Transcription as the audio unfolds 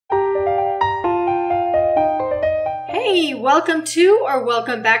Hey, welcome to or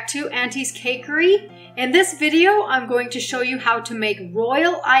welcome back to Auntie's Cakery. In this video, I'm going to show you how to make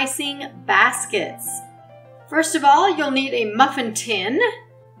royal icing baskets. First of all, you'll need a muffin tin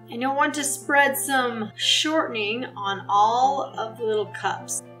and you'll want to spread some shortening on all of the little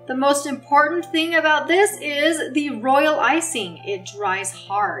cups. The most important thing about this is the royal icing. It dries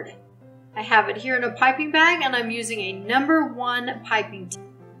hard. I have it here in a piping bag and I'm using a #1 piping tin.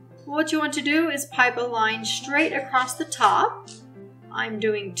 What you want to do is pipe a line straight across the top. I'm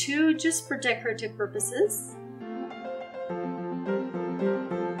doing 2 just for decorative purposes. And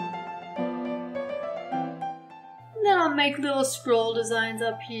then I'll make little scroll designs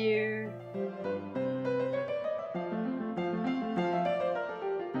up here.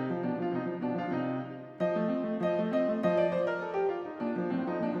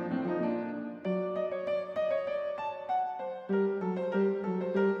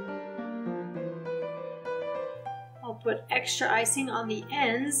 I'll put extra icing on the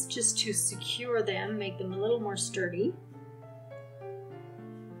ends just to secure them, make them a little more sturdy.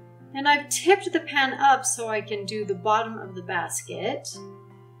 And I've tipped the pan up so I can do the bottom of the basket.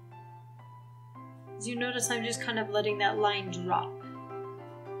 As you notice, I'm just kind of letting that line drop.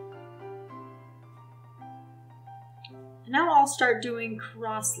 And now I'll start doing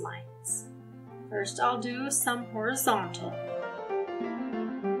cross lines. First, I'll do some horizontal.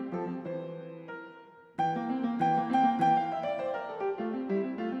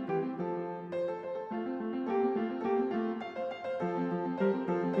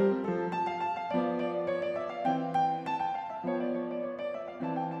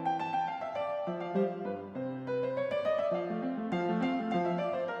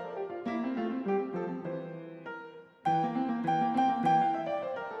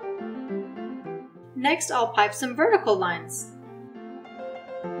 Next, I'll pipe some vertical lines.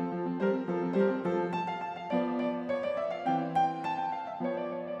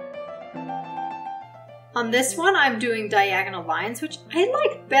 On this one, I'm doing diagonal lines, which I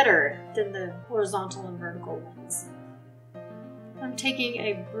like better than the horizontal and vertical ones. I'm taking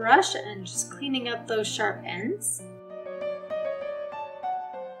a brush and just cleaning up those sharp ends.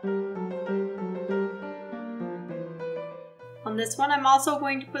 On this one, I'm also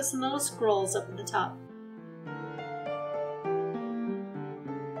going to put some little scrolls up at the top.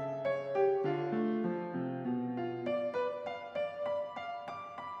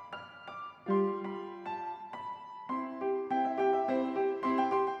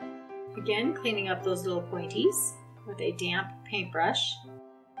 Again, cleaning up those little pointies with a damp paintbrush.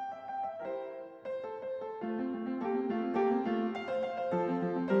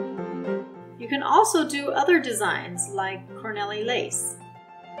 You can also do other designs like Corneli lace.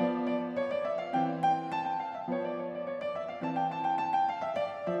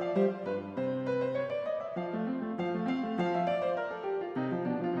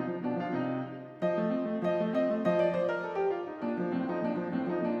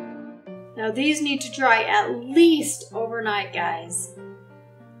 Now these need to dry at least overnight, guys.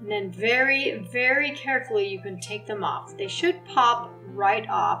 And then very, very carefully you can take them off. They should pop right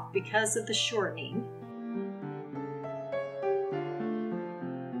off because of the shortening.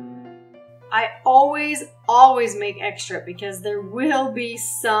 I always make extra because there will be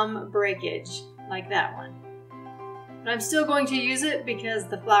some breakage like that one. But I'm still going to use it because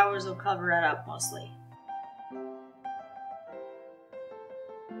the flowers will cover it up mostly.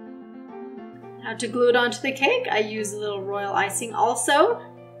 Now to glue it onto the cake, I use a little royal icing also.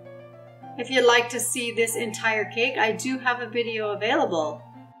 If you'd like to see this entire cake, I do have a video available.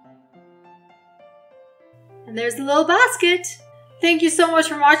 And there's the little basket. Thank you so much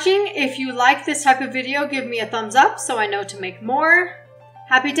for watching. If you like this type of video, give me a thumbs up so I know to make more.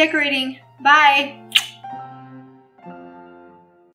 Happy decorating. Bye.